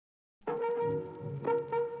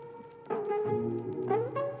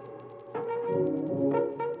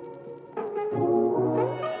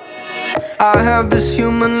I have this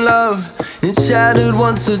human love, it's shattered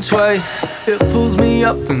once or twice. It pulls me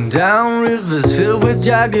up and down rivers filled with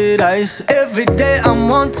jagged ice. Every day I'm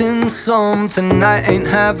wanting something I ain't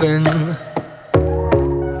having.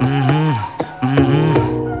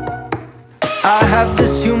 I have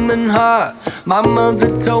this human heart, my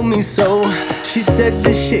mother told me so. She said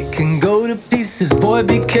this shit can go to pieces, boy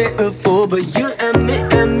be careful. But you and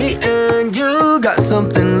me and you got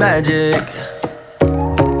something magic.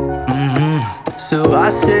 So I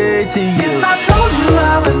say to you, if I told you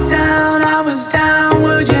I was down,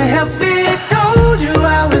 would you help me? Told you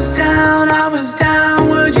I was down,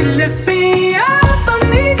 would you lift me up? I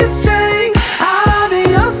need the strength, I'll be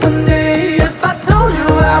yours someday. If I told you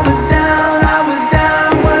I was down,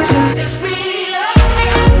 would you lift me up?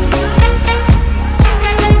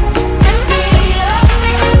 Lift me up.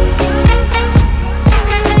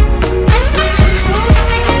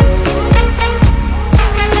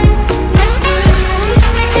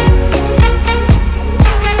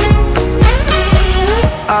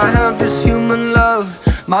 I have this human love,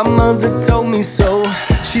 my mother told me so.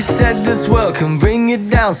 She said this world can bring you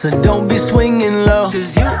down, so don't be swinging low.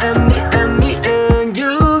 Cause you and me and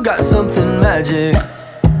you got something magic.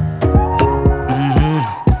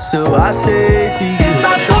 So I say to you, if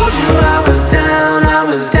I told you I was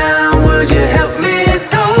down, would you help me?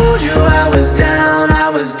 Told you I was down,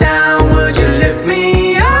 would you lift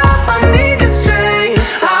me up? I need the strength,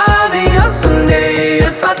 I'll be yours someday.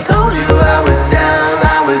 If I told you I was down,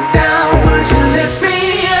 would you lift me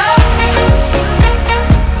up?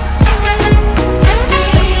 Lift me up.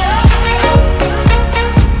 Lift me up.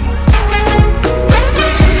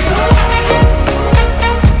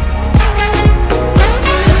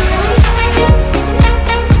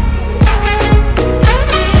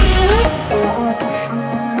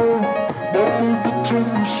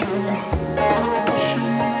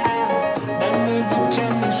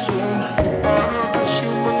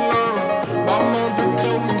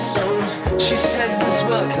 she said this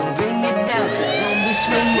world can bring you down, so don't be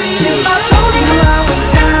swinging If low. I